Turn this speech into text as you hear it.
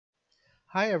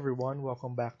Hi everyone,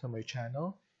 welcome back to my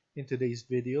channel. In today's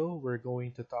video, we're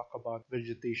going to talk about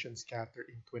vegetation scatter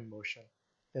in Twinmotion.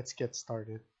 Let's get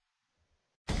started.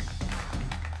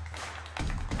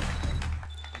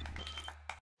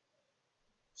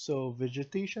 So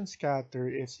vegetation scatter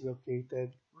is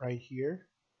located right here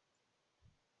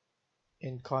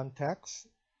in context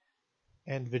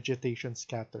and vegetation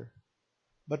scatter.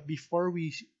 But before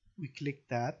we click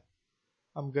that,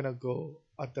 I'm gonna go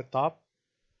at the top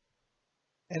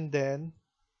and then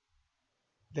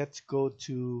let's go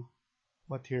to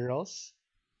materials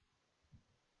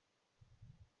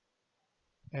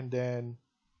and then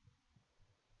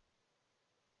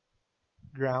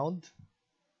ground.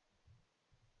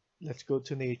 Let's go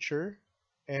to nature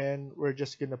and we're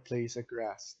just gonna place a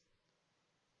grass.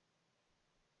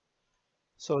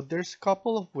 So there's a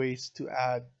couple of ways to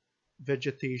add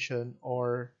vegetation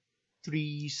or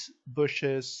trees,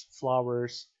 bushes,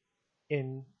 flowers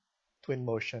in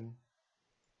Twinmotion.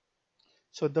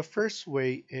 So the first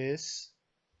way is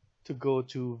to go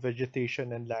to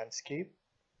vegetation and landscape,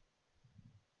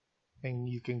 and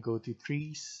you can go to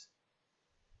trees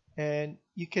and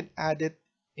you can add it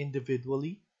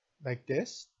individually like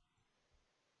this.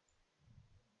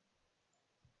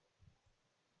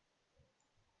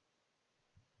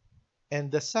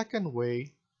 And the second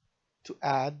way to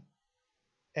add,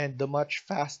 and the much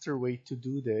faster way to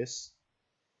do this,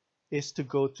 is to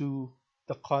go to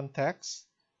the context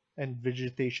and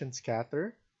vegetation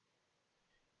scatter.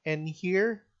 And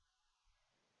here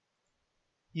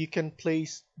you can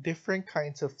place different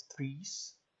kinds of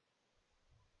trees.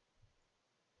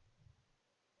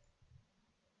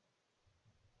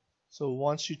 So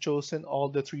once you've chosen all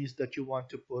the trees that you want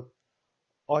to put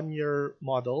on your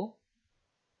model,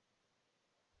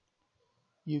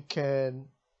 you can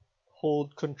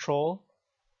hold Control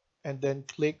and then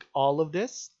click all of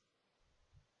this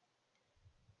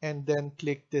and then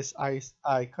click this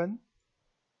icon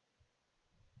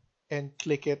and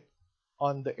click it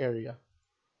on the area.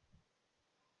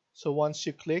 So once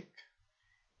you click,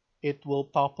 it will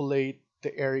populate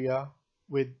the area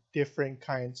with different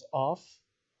kinds of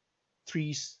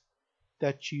trees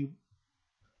that you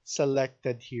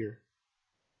selected here.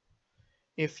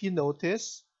 If you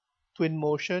notice,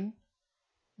 Twinmotion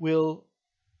will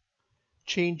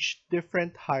change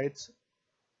different heights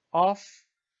of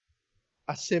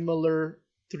a similar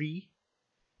tree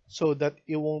so that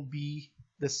it won't be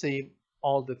the same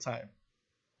all the time.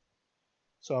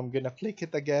 So I'm gonna click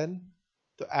it again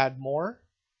to add more.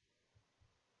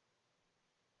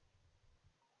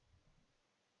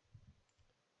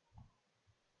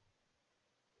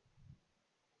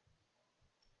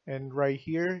 And right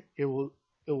here it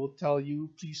will tell you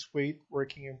please wait,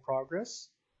 working in progress.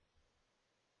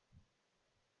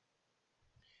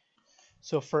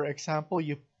 So for example,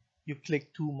 you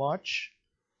click too much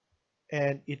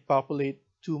and it populate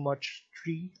too much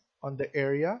tree on the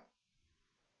area.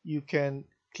 You can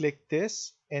click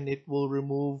this and it will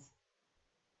remove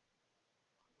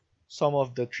some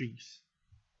of the trees.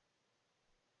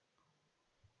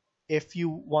 If you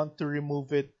want to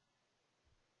remove it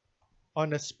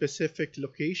on a specific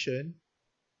location,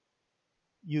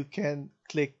 you can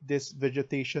click this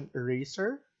vegetation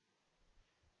eraser,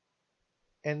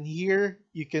 and here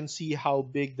you can see how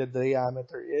big the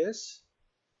diameter is.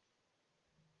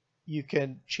 You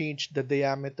can change the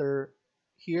diameter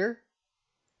here,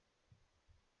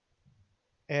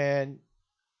 and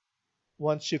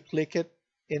once you click it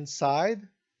inside,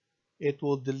 it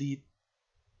will delete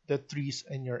the trees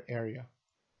in your area.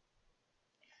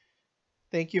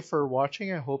 Thank you for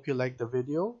watching. I hope you liked the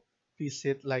video. Please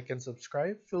hit like and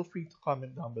subscribe. Feel free to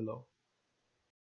comment down below.